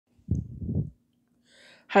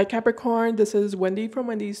Hi Capricorn, this is Wendy from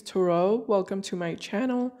Wendys Tarot. Welcome to my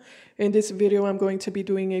channel. In this video, I'm going to be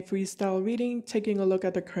doing a freestyle reading, taking a look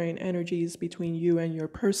at the current energies between you and your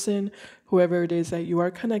person, whoever it is that you are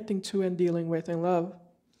connecting to and dealing with in love.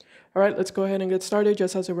 All right, let's go ahead and get started.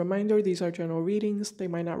 Just as a reminder, these are general readings. They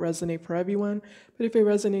might not resonate for everyone, but if it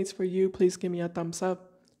resonates for you, please give me a thumbs up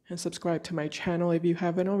and subscribe to my channel if you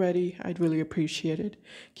haven't already. I'd really appreciate it.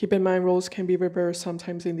 Keep in mind, roles can be reversed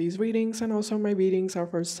sometimes in these readings, and also my readings are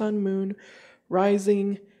for Sun, Moon,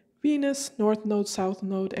 Rising, Venus, North Node, South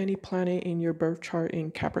Node, any planet in your birth chart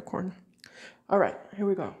in Capricorn. All right, here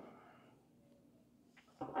we go.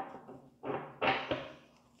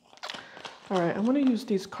 All right, I'm going to use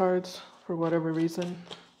these cards for whatever reason.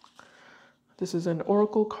 This is an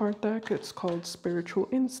oracle card deck. It's called Spiritual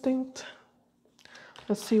Instinct.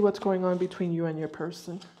 Let's see what's going on between you and your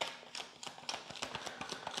person.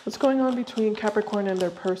 What's going on between Capricorn and their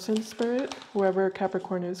person, Spirit? Whoever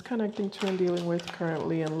Capricorn is connecting to and dealing with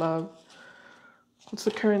currently in love. What's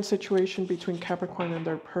the current situation between Capricorn and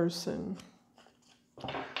their person?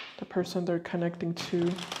 The person they're connecting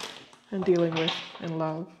to and dealing with in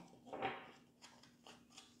love.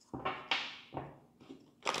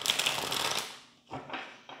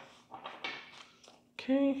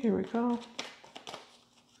 Okay, here we go.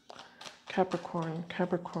 Capricorn,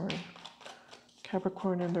 Capricorn,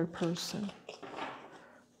 Capricorn and their person.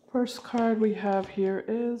 First card we have here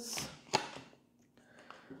is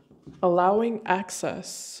allowing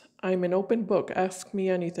access. I'm an open book. Ask me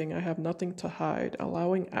anything. I have nothing to hide.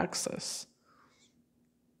 Allowing access.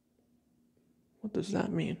 What does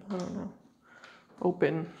that mean? I don't know.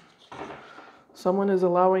 Open. Someone is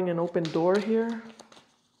allowing an open door here.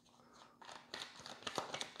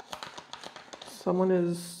 Someone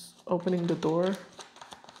is opening the door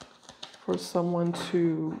for someone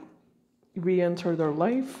to re-enter their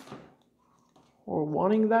life or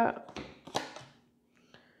wanting that.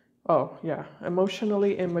 Oh, yeah.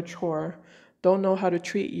 Emotionally immature. Don't know how to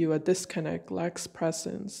treat you. A disconnect. Lacks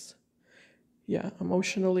presence. Yeah,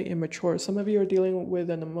 emotionally immature. Some of you are dealing with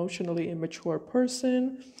an emotionally immature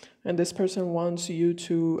person, and this person wants you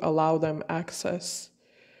to allow them access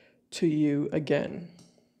to you again,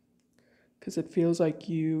 because it feels like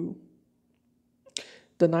you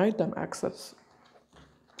denied them access.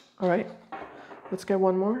 All right, let's get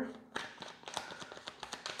one more.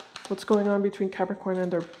 What's going on between Capricorn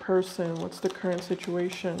and their person? What's the current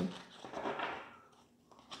situation?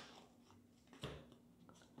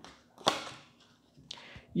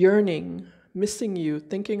 Yearning, missing you,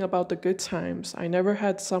 thinking about the good times. I never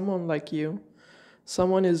had someone like you.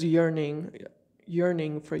 Someone is yearning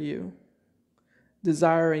for you,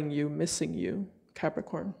 desiring you, missing you,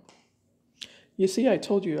 Capricorn. You see, I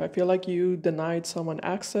told you, I feel like you denied someone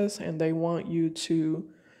access and they want you to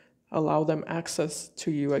allow them access to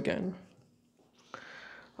you again.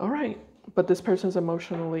 All right, but this person's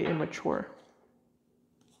emotionally immature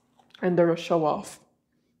and they're a show off.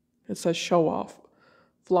 It says show off.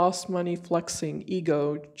 Floss, money, flexing,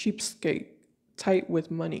 ego, cheapskate, tight with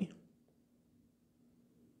money.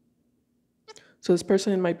 So this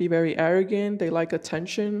person might be very arrogant. They like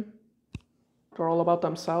attention. They're all about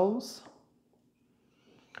themselves.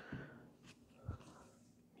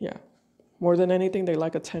 Yeah. More than anything, they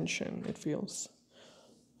like attention, it feels.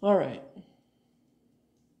 All right.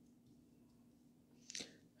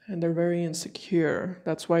 And they're very insecure.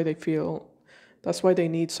 That's why they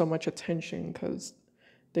need so much attention, because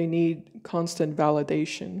they need constant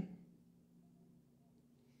validation.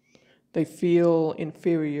 They feel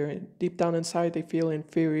inferior. Deep down inside, they feel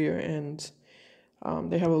inferior, and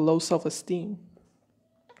they have a low self-esteem.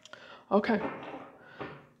 Okay.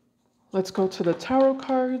 Let's go to the tarot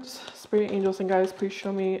cards. Spirit, angels, and guides, please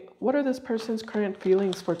show me, what are this person's current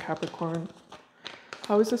feelings for Capricorn?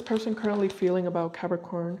 How is this person currently feeling about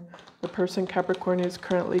Capricorn? The person Capricorn is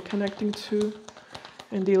currently connecting to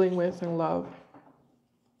and dealing with in love.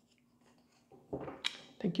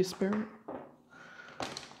 Thank you, Spirit.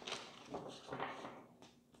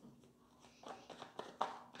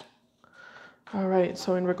 All right,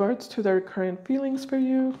 so in regards to their current feelings for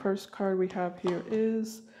you, first card we have here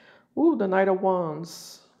is, ooh, the Knight of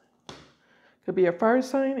Wands. Could be a fire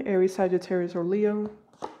sign, Aries, Sagittarius, or Leo.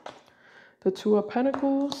 The Two of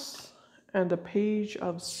Pentacles and the Page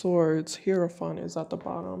of Swords. Hierophant is at the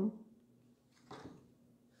bottom.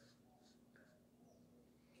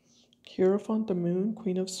 Hierophant, the Moon,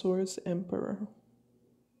 Queen of Swords, Emperor.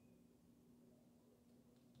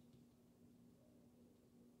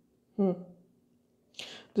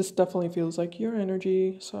 This definitely feels like your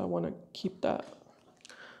energy, so I want to keep that.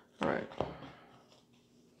 All right.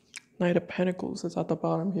 Knight of Pentacles is at the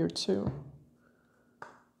bottom here too.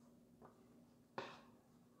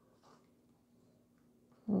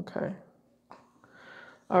 Okay.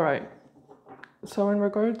 All right. So in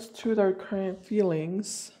regards to their current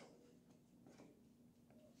feelings,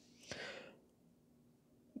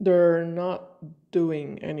 they're not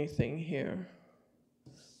doing anything here.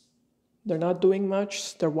 They're not doing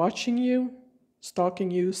much. They're watching you, stalking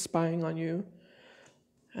you, spying on you,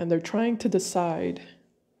 and they're trying to decide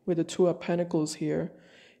with the Two of Pentacles here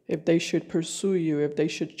if they should pursue you, if they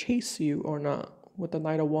should chase you or not, with the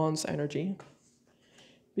Knight of Wands energy.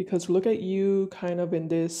 Because look at you kind of in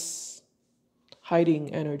this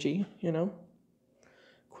hiding energy, you know?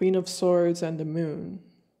 Queen of Swords and the Moon.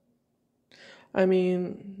 I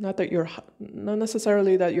mean, not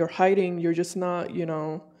necessarily that you're hiding, you're just not, you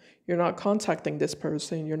know, you're not contacting this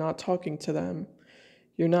person, you're not talking to them,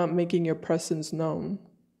 you're not making your presence known.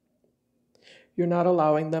 You're not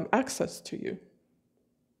allowing them access to you.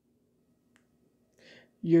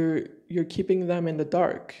 You're keeping them in the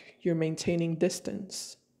dark. You're maintaining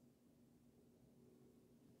distance.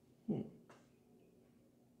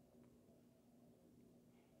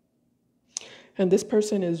 And this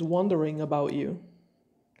person is wondering about you.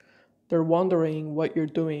 They're wondering what you're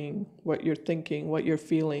doing, what you're thinking, what you're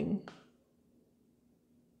feeling.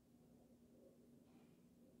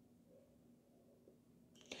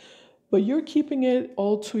 But you're keeping it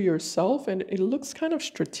all to yourself, and it looks kind of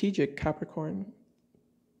strategic, Capricorn.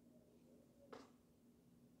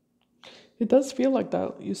 It does feel like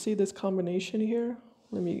that. You see this combination here?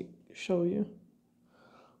 Let me show you.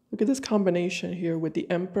 Look at this combination here with the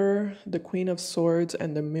Emperor, the Queen of Swords,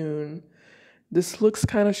 and the Moon. This looks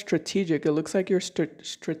kind of strategic. It looks like you're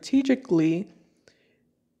strategically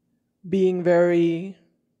being very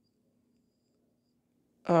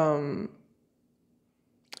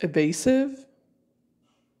evasive,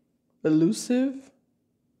 elusive,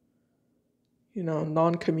 you know,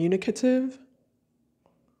 non-communicative.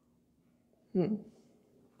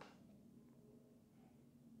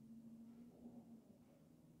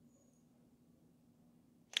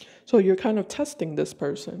 So you're kind of testing this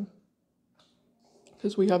person.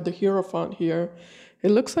 Because we have the Hierophant here.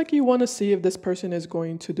 It looks like you want to see if this person is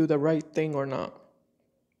going to do the right thing or not.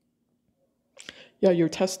 Yeah, you're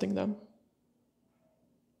testing them.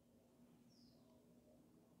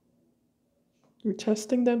 You're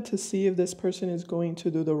testing them to see if this person is going to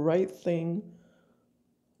do the right thing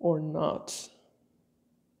or not.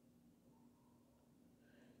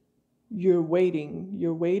 You're waiting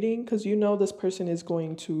because you know this person is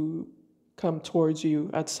going to come towards you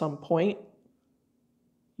at some point.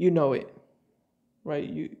 You know it,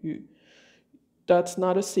 right? That's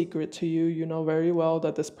not a secret to you. You know very well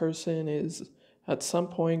that this person is at some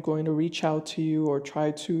point going to reach out to you or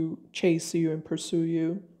try to chase you and pursue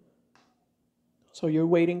you. So you're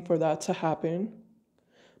waiting for that to happen.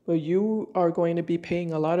 But you are going to be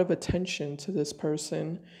paying a lot of attention to this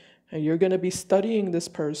person, and you're going to be studying this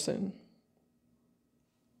person.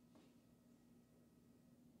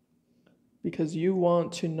 Because you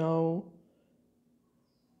want to know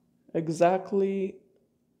exactly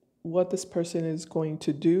what this person is going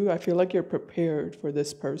to do. I feel like you're prepared for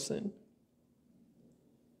this person.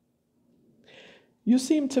 You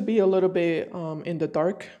seem to be a little bit in the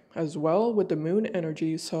dark as well with the Moon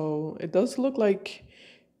energy, so it does look like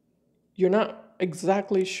you're not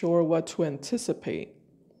exactly sure what to anticipate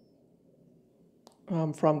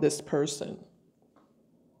from this person.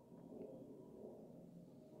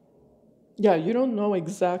 Yeah, you don't know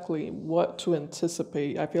exactly what to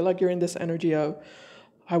anticipate. I feel like you're in this energy of,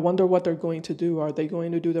 I wonder what they're going to do. Are they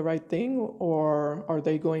going to do the right thing, or are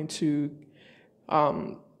they going to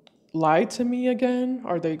lie to me again?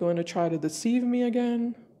 Are they going to try to deceive me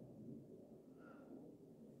again?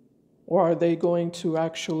 Or are they going to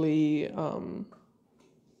actually,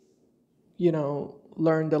 you know,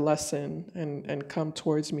 learn the lesson and come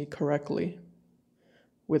towards me correctly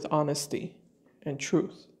with honesty and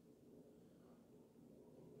truth?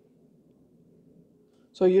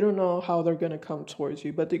 So you don't know how they're going to come towards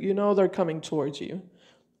you, but you know they're coming towards you,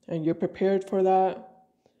 and you're prepared for that.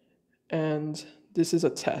 And this is a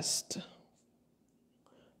test.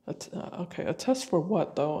 Okay, a test for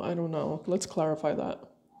what though? I don't know. Let's clarify that.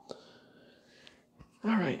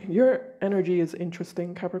 All right, your energy is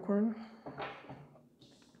interesting, Capricorn.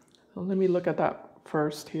 So let me look at that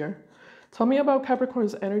first here. Tell me about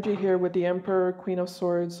Capricorn's energy here with the Emperor, Queen of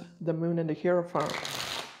Swords, the Moon, and the Hierophant.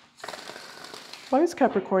 Why is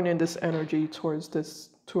Capricorn in this energy towards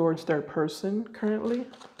their person currently?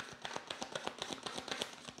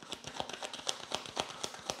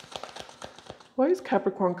 Why is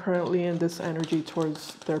Capricorn currently in this energy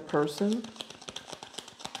towards their person?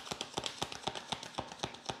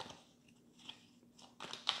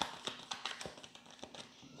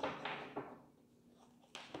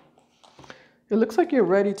 It looks like you're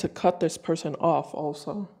ready to cut this person off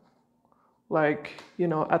also. Like, you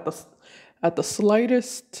know, at the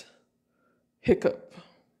slightest hiccup,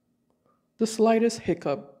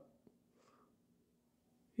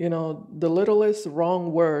 you know, the littlest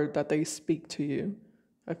wrong word that they speak to you,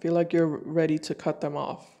 I feel like you're ready to cut them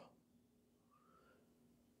off.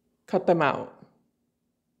 Cut them out.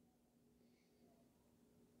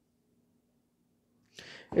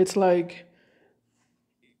 It's like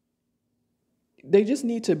they just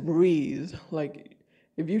need to breathe. Like,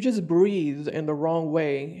 if you just breathe in the wrong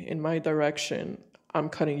way in my direction, I'm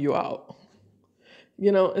cutting you out.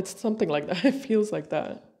 You know, it's something like that. It feels like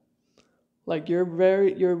that. Like you're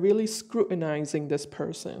really scrutinizing this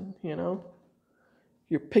person, you know?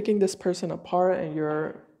 You're picking this person apart and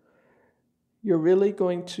you're really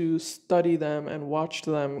going to study them and watch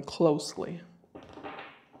them closely.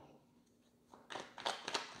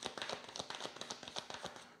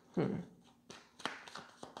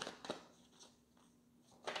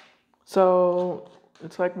 So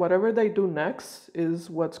it's like whatever they do next is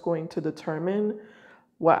what's going to determine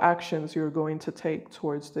what actions you're going to take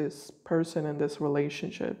towards this person and this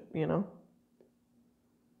relationship, you know?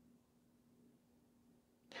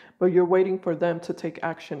 But you're waiting for them to take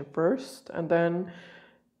action first, and then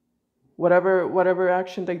whatever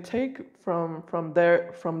action they take from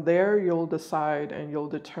there you'll decide and you'll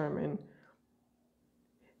determine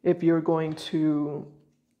if you're going to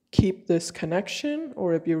keep this connection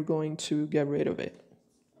or if you're going to get rid of it.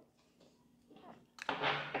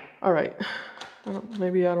 All right.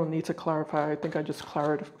 Maybe I don't need to clarify. I think I just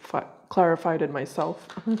clarified it myself.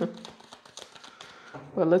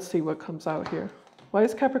 But let's see what comes out here. Why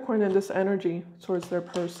is Capricorn in this energy towards their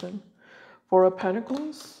person? Four of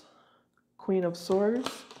Pentacles, Queen of Swords.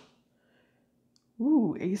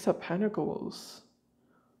 Ooh, Ace of Pentacles.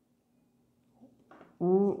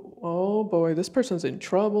 Ooh, oh boy, this person's in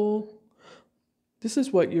trouble. This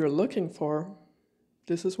is what you're looking for.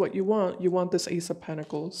 This is what you want. You want this Ace of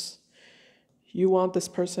Pentacles. You want this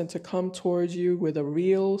person to come towards you with a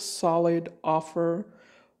real solid offer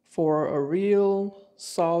for a real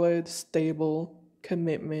solid, stable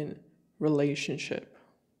commitment relationship.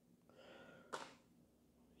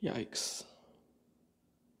 Yikes.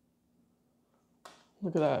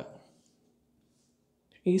 Look at that.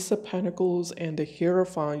 Ace of Pentacles and the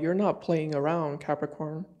Hierophant. You're not playing around,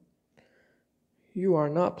 Capricorn. You are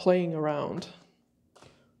not playing around.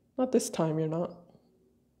 Not this time, you're not.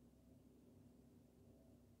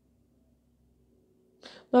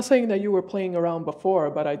 Not saying that you were playing around before,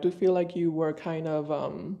 but I do feel like you were kind of,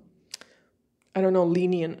 I don't know,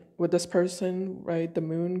 lenient with this person, right? The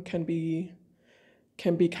moon can be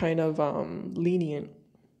kind of lenient.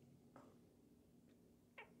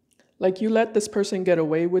 Like you let this person get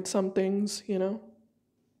away with some things, you know?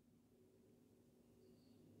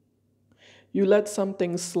 You let some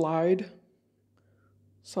things slide,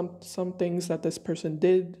 some things that this person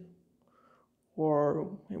did, or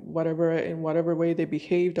in whatever way they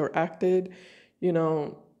behaved or acted, you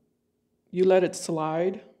know, you let it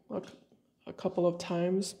slide a couple of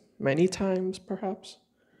times, many times perhaps.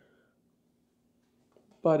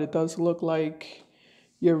 But it does look like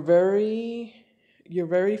you're very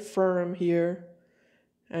firm here,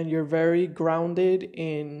 and you're very grounded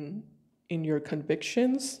in your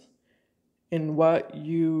convictions, in what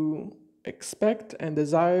you expect and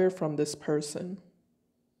desire from this person.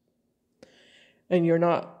 And you're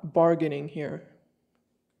not bargaining here.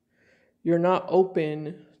 You're not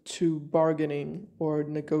open to bargaining or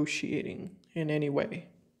negotiating in any way.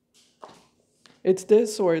 It's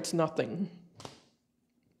this or it's nothing.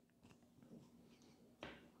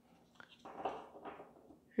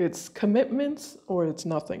 It's commitments or it's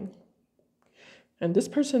nothing. And this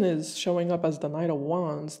person is showing up as the Knight of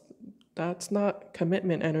Wands. That's not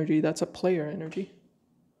commitment energy, that's a player energy.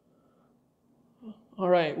 All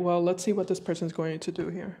right, well, let's see what this person's going to do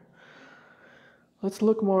here. Let's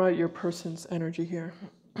look more at your person's energy here.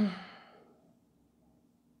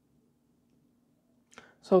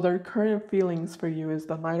 So their current feelings for you is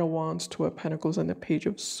the Knight of Wands, Two of Pentacles, and the Page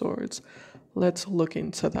of Swords. Let's look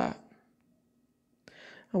into that.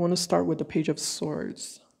 I want to start with the Page of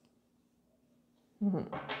Swords.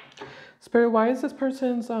 Spirit, why is this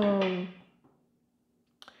person's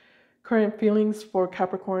current feelings for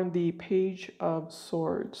Capricorn the Page of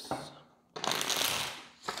Swords?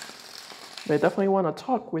 They definitely want to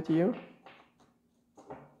talk with you.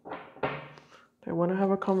 They want to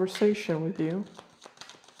have a conversation with you.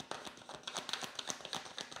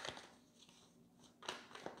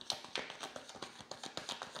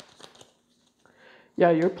 Yeah,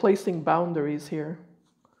 you're placing boundaries here.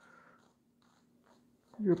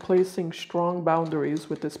 You're placing strong boundaries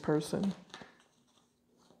with this person.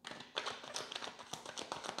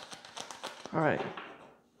 All right.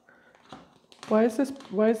 Why is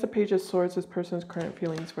the Page of Swords this person's current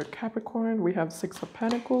feelings for Capricorn? We have Six of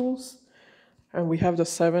Pentacles and we have the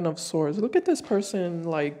Seven of Swords. Look at this person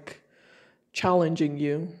like challenging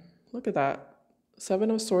you. Look at that. Seven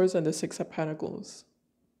of Swords and the Six of Pentacles.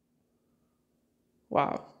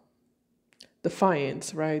 Wow.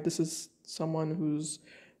 Defiance, right? This is someone who's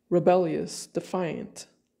rebellious, defiant.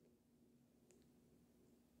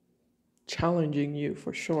 Challenging you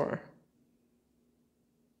for sure.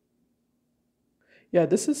 Yeah,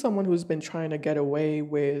 this is someone who's been trying to get away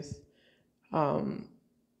with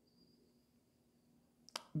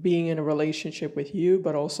being in a relationship with you,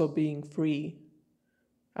 but also being free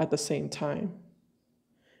at the same time.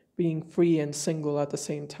 Being free and single at the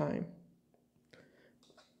same time.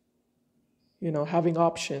 You know, having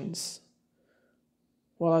options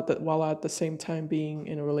while at the same time being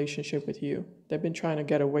in a relationship with you. They've been trying to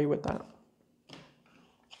get away with that.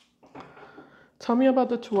 Tell me about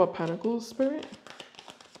the Two of Pentacles, Spirit.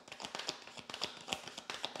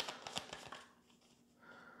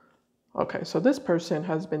 Okay, so this person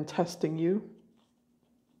has been testing you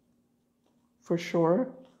for sure.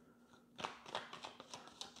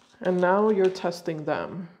 And now you're testing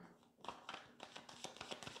them.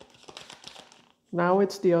 Now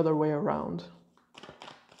it's the other way around.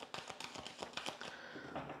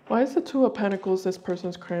 Why is the Two of Pentacles this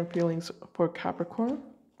person's current feelings for Capricorn?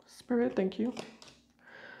 Spirit, thank you.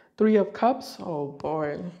 Three of Cups. Oh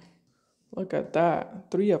boy. Look at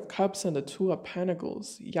that. Three of Cups and the Two of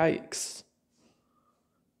Pentacles. Yikes.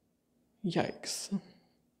 Yikes.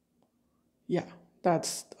 Yeah,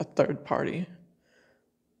 that's a third party.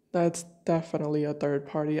 That's definitely a third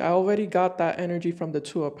party. I already got that energy from the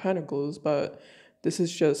Two of Pentacles, but this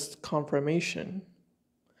is just confirmation.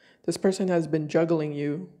 This person has been juggling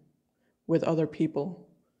you with other people,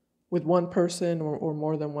 with one person or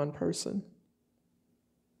more than one person.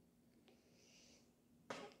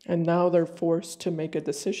 And now they're forced to make a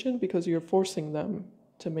decision because you're forcing them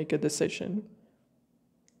to make a decision.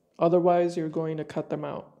 Otherwise, you're going to cut them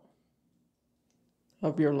out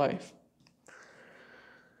of your life.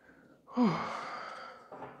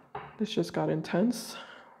 This just got intense.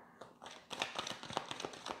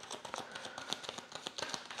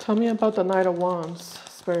 Tell me about the Knight of Wands,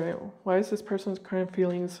 Spirit. Why is this person's current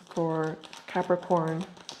feelings for Capricorn,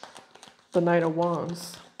 the Knight of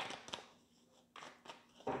Wands?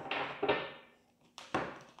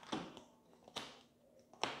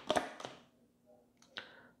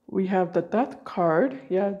 We have the Death card.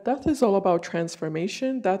 Yeah, Death is all about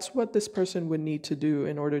transformation. That's what this person would need to do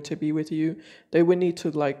in order to be with you. They would need to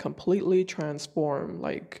like completely transform,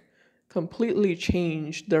 like completely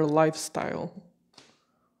change their lifestyle.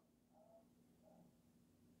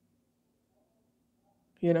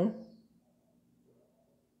 You know?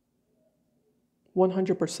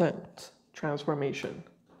 100% transformation.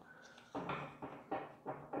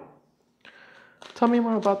 Tell me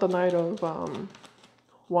more about the Knight of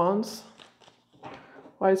Wands.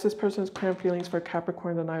 Why is this person's current feelings for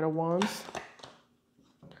Capricorn, the Knight of Wands?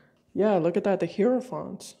 Yeah, look at that, the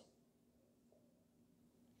Hierophant.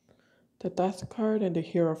 The Death card and the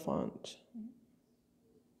Hierophant.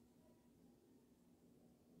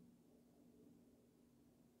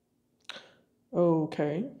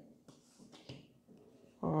 Okay.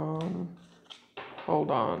 Hold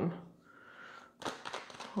on.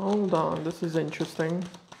 Hold on, this is interesting.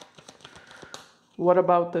 What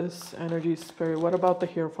about this energy, Spirit? What about the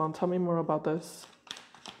Hierophant? Tell me more about this.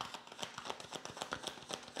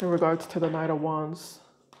 In regards to the Knight of Wands.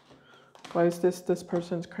 Why is this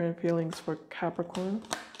person's current feelings for Capricorn?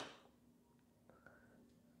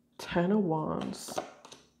 Ten of Wands.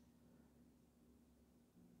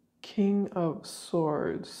 King of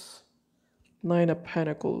Swords. Nine of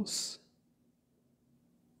Pentacles.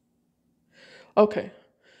 Okay.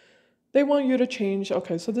 They want you to change.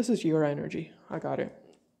 Okay, so this is your energy. I got it.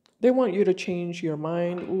 They want you to change your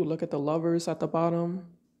mind. Ooh, look at the Lovers at the bottom.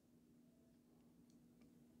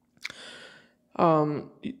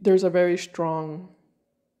 There's a very strong,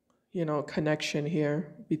 connection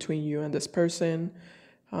here between you and this person.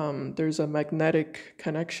 There's a magnetic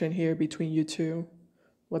connection here between you two.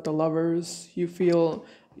 With the Lovers, you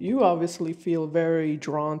obviously feel very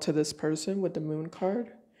drawn to this person with the Moon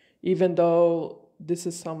card, even though this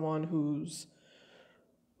is someone who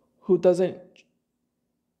doesn't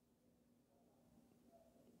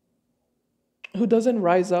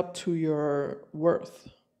rise up to your worth.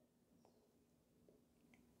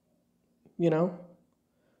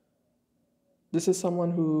 This is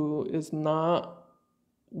someone who is not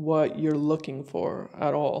what you're looking for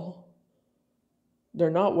at all. They're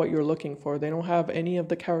not what you're looking for. They don't have any of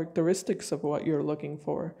the characteristics of what you're looking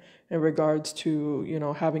for in regards to, you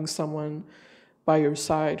know, having someone by your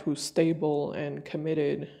side who's stable and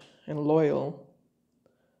committed and loyal.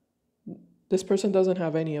 This person doesn't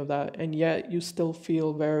have any of that, and yet you still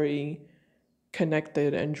feel very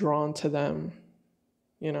connected and drawn to them,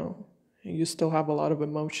 you know. You still have a lot of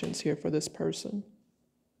emotions here for this person.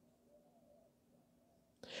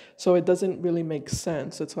 So it doesn't really make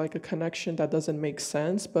sense. It's like a connection that doesn't make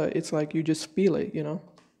sense, but it's like you just feel it, you know?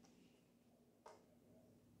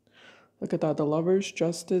 Look at that, the Lovers,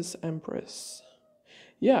 Justice, Empress.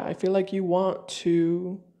 Yeah, I feel like you want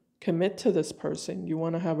to commit to this person. You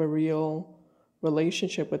want to have a real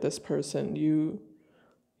relationship with this person. You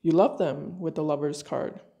love them with the Lovers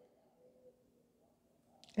card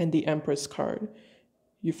and the Empress card.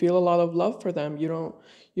 You feel a lot of love for them. You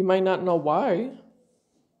might not know why,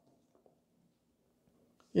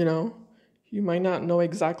 you know? You might not know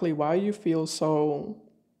exactly why you feel so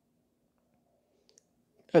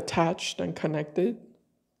attached and connected,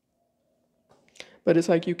 but it's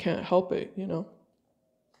like you can't help it, you know?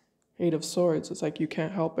 Eight of Swords, it's like you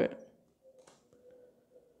can't help it.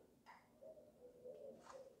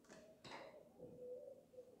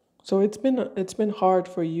 So it's been hard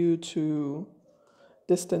for you to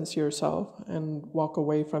distance yourself and walk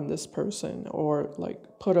away from this person, or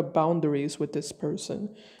like put up boundaries with this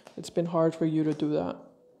person. It's been hard for you to do that.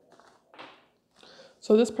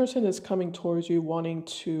 So this person is coming towards you, wanting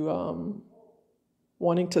to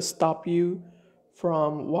stop you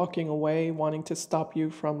from walking away, wanting to stop you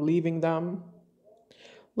from leaving them.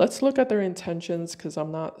 Let's look at their intentions, because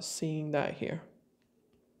I'm not seeing that here.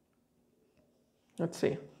 Let's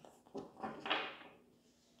see.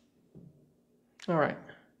 All right.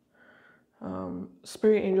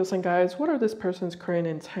 Spirit angels and guides, what are this person's current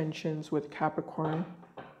intentions with Capricorn?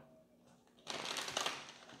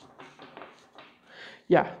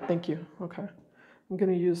 Yeah, thank you. Okay. I'm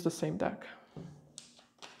going to use the same deck.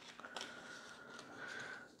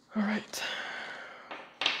 All right.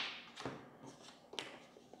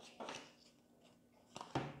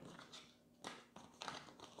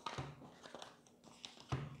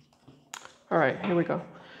 All right, here we go.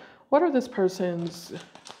 What are this person's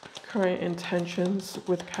current intentions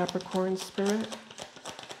with Capricorn, Spirit?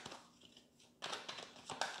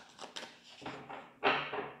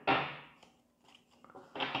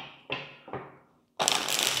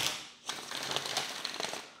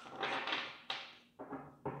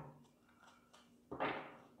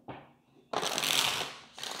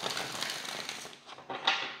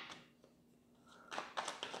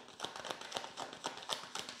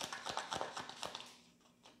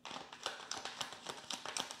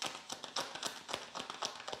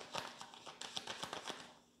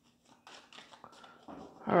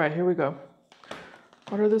 All right, here we go.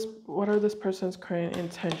 What are this person's current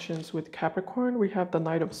intentions with Capricorn? We have the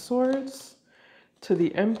Knight of Swords to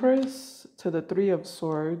the Empress to the Three of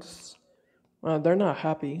Swords. They're not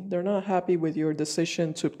happy. They're not happy with your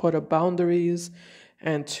decision to put up boundaries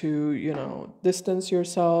and to, you know, distance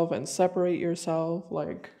yourself and separate yourself.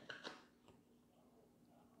 Like,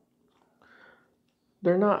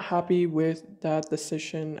 they're not happy with that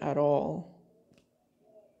decision at all.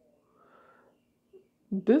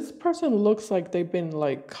 This person looks like they've been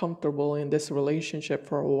like comfortable in this relationship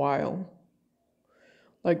for a while.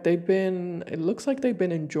 Like it looks like they've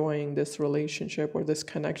been enjoying this relationship or this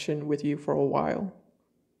connection with you for a while.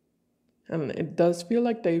 And it does feel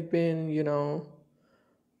like they've been, you know,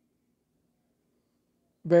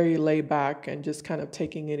 very laid back and just kind of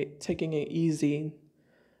taking it easy.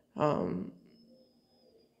 Um,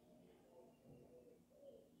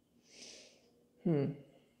 hmm.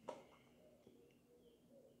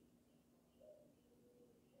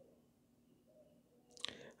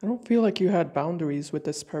 I don't feel like you had boundaries with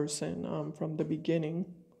this person from the beginning.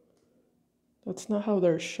 That's not how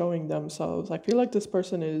they're showing themselves. I feel like this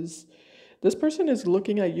person is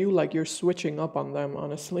looking at you like you're switching up on them,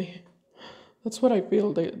 honestly. That's what I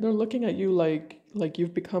feel. They're looking at you like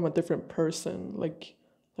you've become a different person, like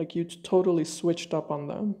you totally switched up on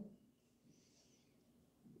them.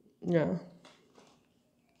 Yeah.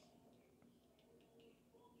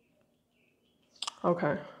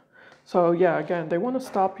 Okay. So yeah, again, they want to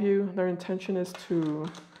stop you. Their intention is to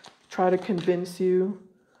try to convince you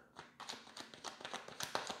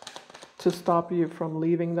to stop you from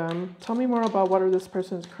leaving them. Tell me more about what are this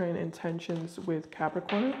person's current intentions with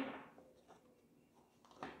Capricorn?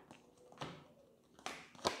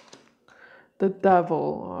 The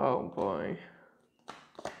Devil. Oh boy.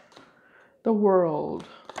 The World.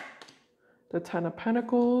 the Ten of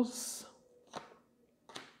Pentacles,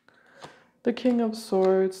 the King of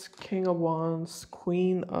Swords, King of Wands,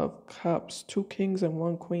 Queen of Cups, 2 kings and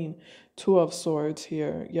 1 queen, 2 of Swords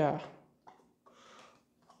here. Yeah.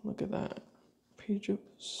 Look at that. Page of...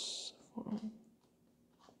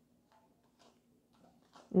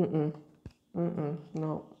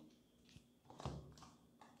 No.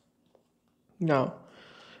 No.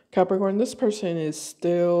 Capricorn, this person is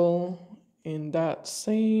still in that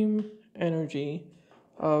same energy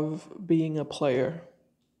of being a player.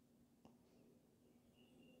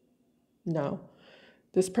 No.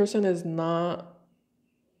 This person is not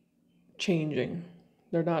changing.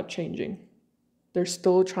 They're not changing. They're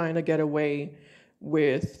still trying to get away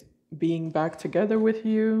with being back together with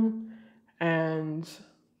you and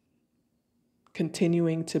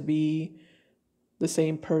continuing to be the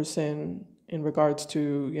same person in regards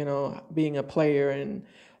to, you know, being a player and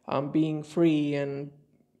being free and,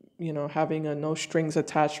 you know, having a no strings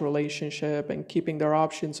attached relationship and keeping their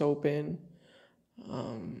options open,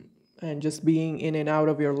 and just being in and out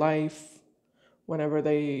of your life whenever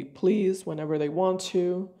they please, whenever they want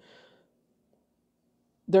to.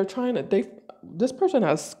 They're trying to, this person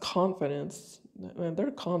has confidence, and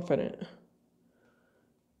they're confident.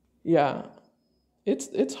 Yeah.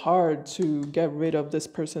 It's hard to get rid of this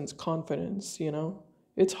person's confidence, you know?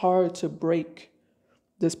 It's hard to break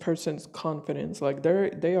this person's confidence. Like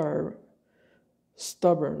they are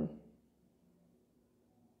stubborn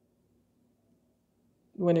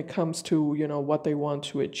when it comes to, you know, what they want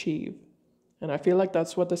to achieve. And I feel like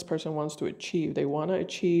that's what this person wants to achieve. They want to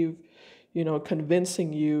achieve, you know,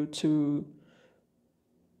 convincing you to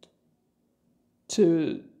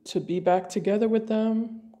be back together with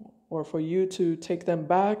them, or for you to take them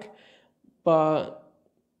back, but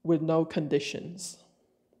with no conditions.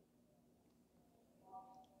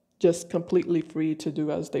 Just completely free to do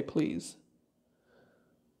as they please.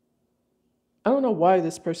 I don't know why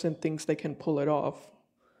this person thinks they can pull it off.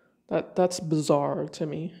 That's bizarre to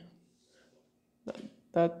me.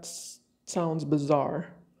 That sounds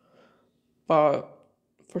bizarre. But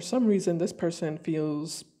for some reason, this person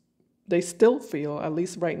feels, they still feel, at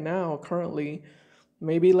least right now, currently,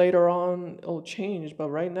 maybe later on it'll change, but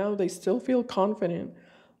right now they still feel confident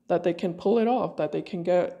that they can pull it off, that they can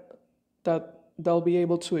get, that they'll be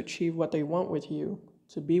able to achieve what they want with you,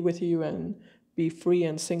 to be with you and be free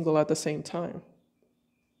and single at the same time.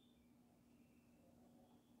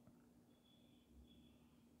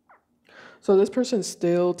 So this person's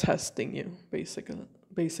still testing you, basically.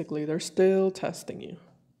 Basically, they're still testing you.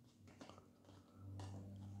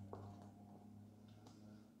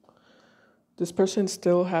 This person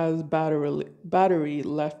still has battery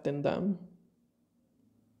left in them.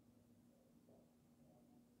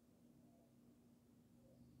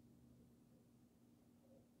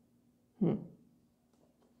 I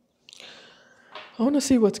want to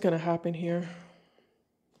see what's going to happen here.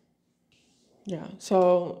 Yeah,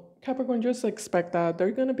 so Capricorn, just expect that.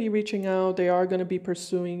 They're going to be reaching out. They are going to be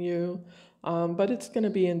pursuing you. But it's going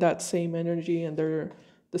to be in that same energy, and they're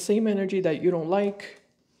the same energy that you don't like.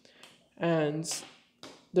 And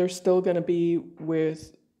they're still going to be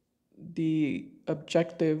with the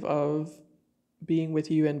objective of being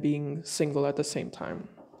with you and being single at the same time.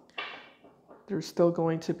 They're still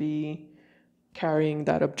going to be carrying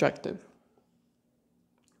that objective.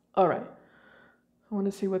 All right. I want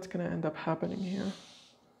to see what's going to end up happening here.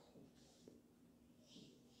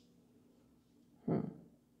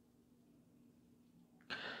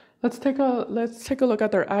 Let's take a look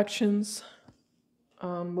at their actions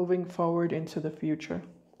moving forward into the future.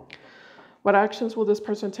 What actions will this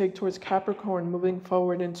person take towards Capricorn moving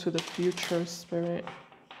forward into the future, Spirit?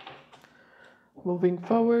 Moving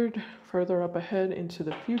forward, further up ahead into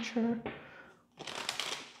the future.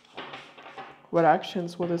 What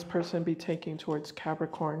actions will this person be taking towards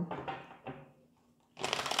Capricorn?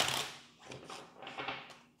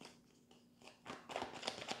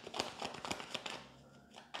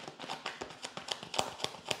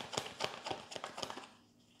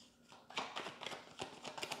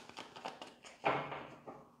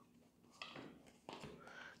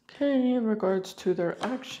 Okay, in regards to their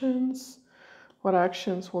actions, what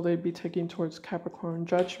actions will they be taking towards Capricorn?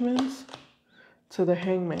 Judgment, to the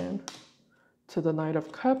Hangman, to the Knight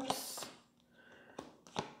of Cups,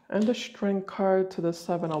 and the Strength card, to the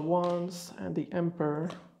Seven of Wands and the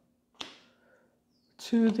Emperor,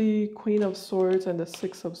 to the Queen of Swords and the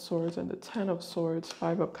Six of Swords and the Ten of Swords,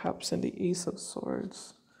 Five of Cups and the Ace of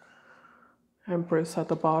Swords. Empress at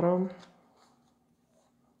the bottom.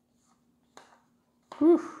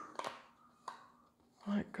 Whew.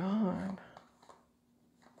 My God.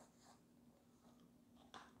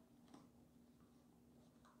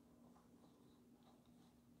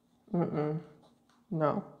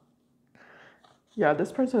 No. Yeah,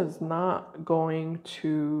 this person is not going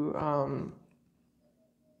to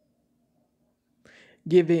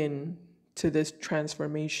give in to this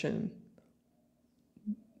transformation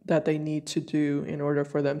that they need to do in order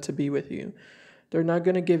for them to be with you. They're not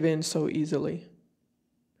going to give in so easily.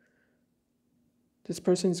 This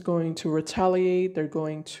person's going to retaliate. They're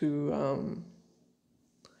going to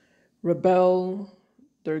rebel.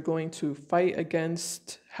 They're going to fight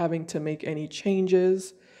against having to make any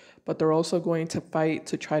changes, but they're also going to fight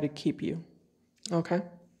to try to keep you. Okay?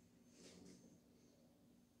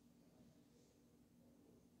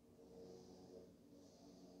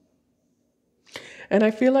 And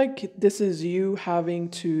I feel like this is you having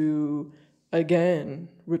to, again,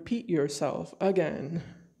 repeat yourself again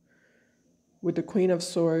with the Queen of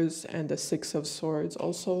Swords and the Six of Swords.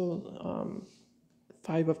 Also,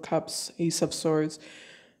 Five of Cups, Ace of Swords.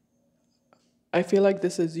 I feel like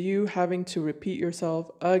this is you having to repeat yourself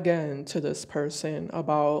again to this person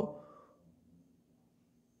about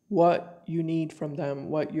what you need from them,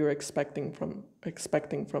 what you're expecting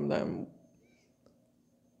from them.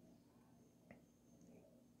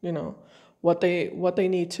 You know, what they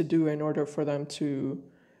need to do in order for them to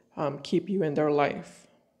keep you in their life.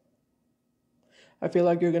 I feel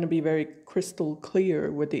like you're going to be very crystal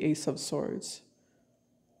clear with the Ace of Swords.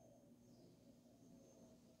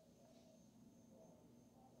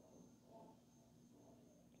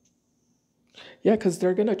 Yeah, because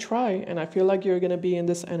they're going to try, and I feel like you're going to be in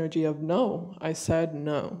this energy of no. I said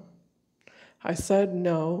no. I said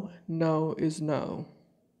no. No is no.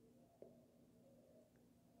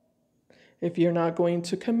 If you're not going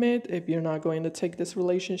to commit, if you're not going to take this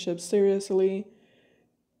relationship seriously,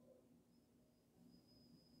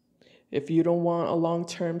 if you don't want a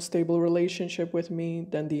long-term stable relationship with me,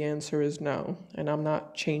 then the answer is no. And I'm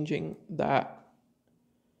not changing that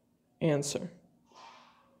answer.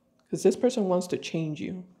 Because this person wants to change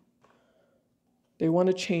you. They want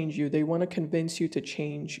to change you. They want to convince you to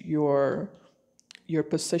change your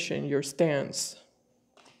position, your stance,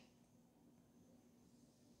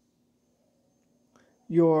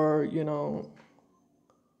 your,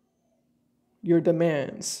 your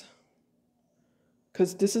demands.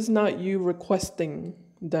 Because this is not you requesting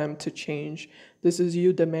them to change. This is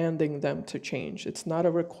you demanding them to change. It's not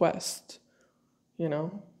a request, you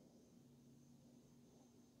know?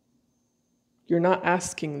 You're not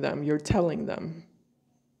asking them, you're telling them.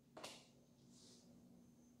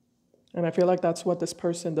 And I feel like that's what this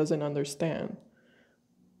person doesn't understand.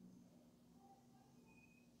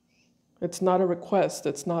 It's not a request,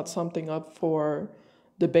 it's not something up for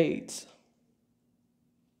debate.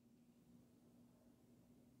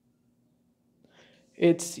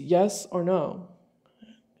 It's yes or no,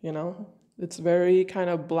 you know? It's very kind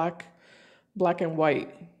of black and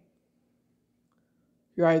white.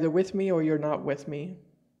 You're either with me or you're not with me.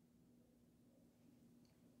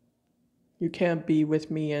 You can't be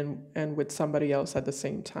with me and with somebody else at the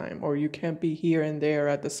same time, or you can't be here and there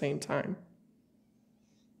at the same time.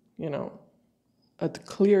 You know, a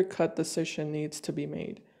clear-cut decision needs to be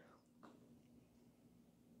made.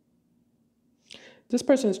 This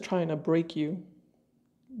person is trying to break you.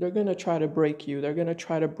 They're going to try to break you. They're going to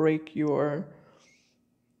try to break your,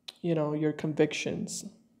 your convictions,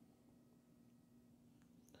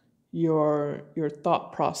 your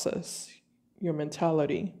thought process, your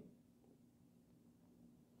mentality,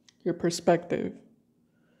 your perspective.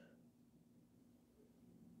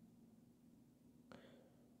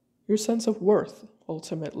 Your sense of worth,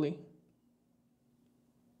 ultimately.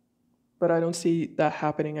 But I don't see that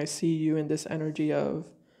happening. I see you in this energy of,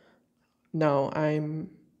 no, I'm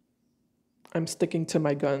sticking to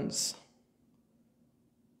my guns.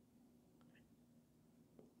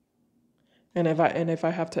 And if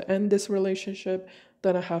I have to end this relationship,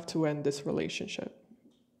 then I have to end this relationship.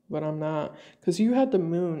 But I'm not, because you had the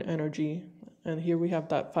moon energy, and here we have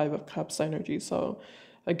that Five of Cups energy. So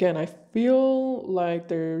again, I feel like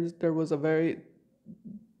there was a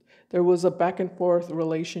back and forth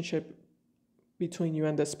relationship between you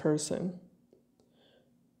and this person.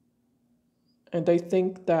 And they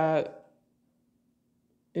think that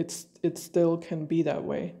it still can be that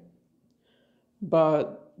way.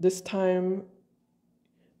 But this time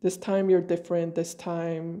you're different. This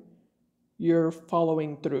time you're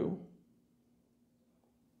following through.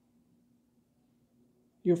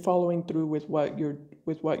 You're following through with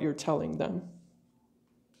what you're telling them.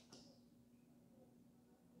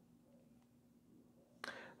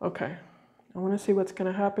 Okay, I want to see what's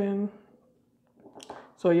going to happen.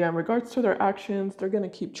 So yeah, in regards to their actions, they're going to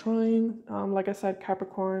keep trying. Like I said,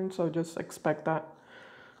 Capricorn, so just expect that.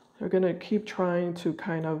 They're going to keep trying to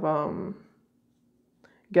kind of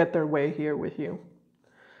get their way here with you.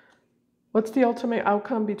 What's the ultimate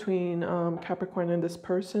outcome between Capricorn and this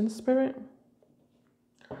person, Spirit?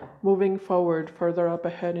 Moving forward, further up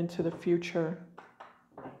ahead into the future.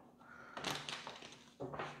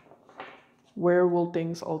 Where will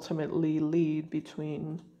things ultimately lead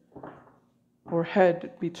between, or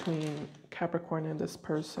head between Capricorn and this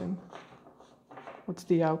person? What's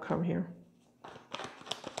the outcome here?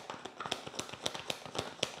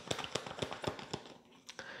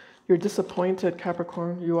 You're disappointed,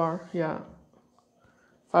 Capricorn. You are, yeah.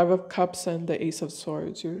 5 of Cups and the Ace of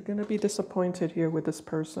Swords. You're going to be disappointed here with this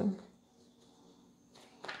person.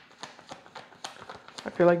 I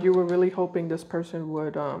feel like you were really hoping this person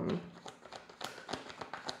would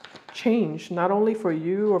change, not only for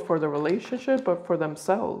you or for the relationship, but for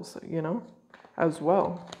themselves, you know, as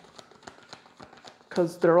well.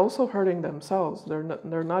 Because they're also hurting themselves.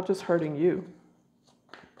 They're not just hurting you.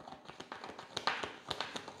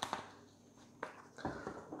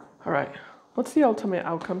 All right. What's the ultimate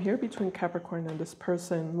outcome here between Capricorn and this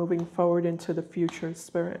person moving forward into the future,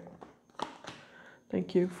 Spirit?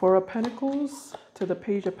 Thank you. 4 of Pentacles to the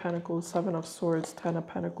Page of Pentacles, 7 of Swords, 10 of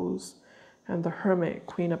Pentacles, and the Hermit,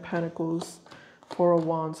 Queen of Pentacles, 4 of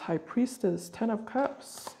Wands, High Priestess, 10 of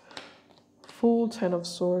Cups, Fool, 10 of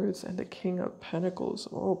Swords, and the King of Pentacles.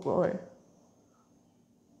 Oh boy.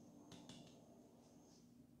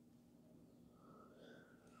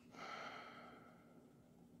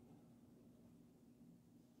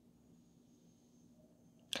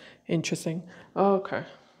 Interesting. Okay.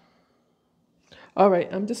 All right.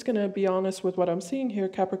 I'm just going to be honest with what I'm seeing here,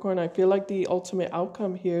 Capricorn. I feel like the ultimate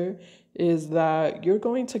outcome here is that you're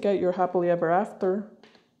going to get your happily ever after.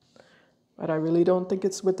 But I really don't think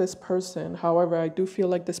it's with this person. However, I do feel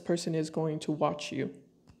like this person is going to watch you.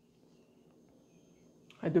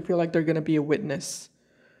 I do feel like they're going to be a witness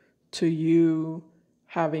to you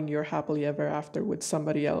having your happily ever after with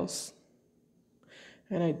somebody else.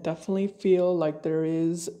 And I definitely feel like there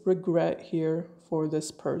is regret here for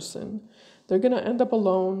this person. They're going to end up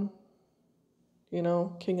alone. You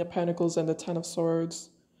know, King of Pentacles and the 10 of Swords.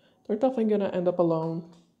 They're definitely going to end up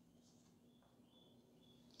alone.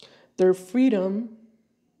 Their freedom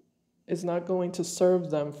is not going to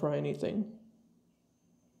serve them for anything.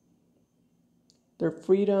 Their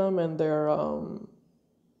freedom and their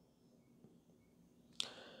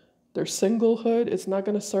singlehood is not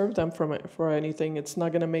going to serve them for anything. It's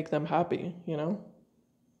not going to make them happy, you know?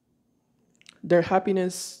 Their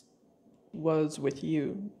happiness was with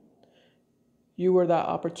you. You were that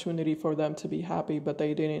opportunity for them to be happy, but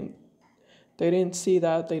they didn't see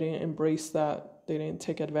that. They didn't embrace that. They didn't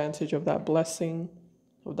take advantage of that blessing,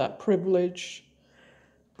 of that privilege.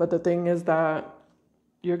 But the thing is that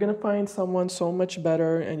you're going to find someone so much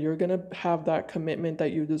better, and you're going to have that commitment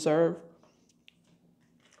that you deserve.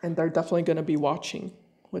 And they're definitely going to be watching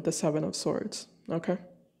with the 7 of Swords, okay?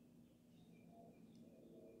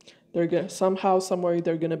 They're going somehow, somewhere,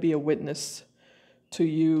 they're going to be a witness to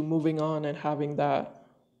you moving on and having that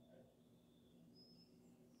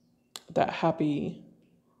happy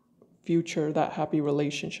future, that happy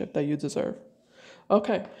relationship that you deserve.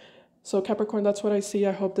 Okay, so Capricorn, that's what I see.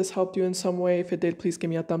 I hope this helped you in some way. If it did, please give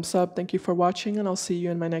me a thumbs up. Thank you for watching, and I'll see you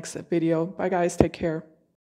in my next video. Bye, guys. Take care.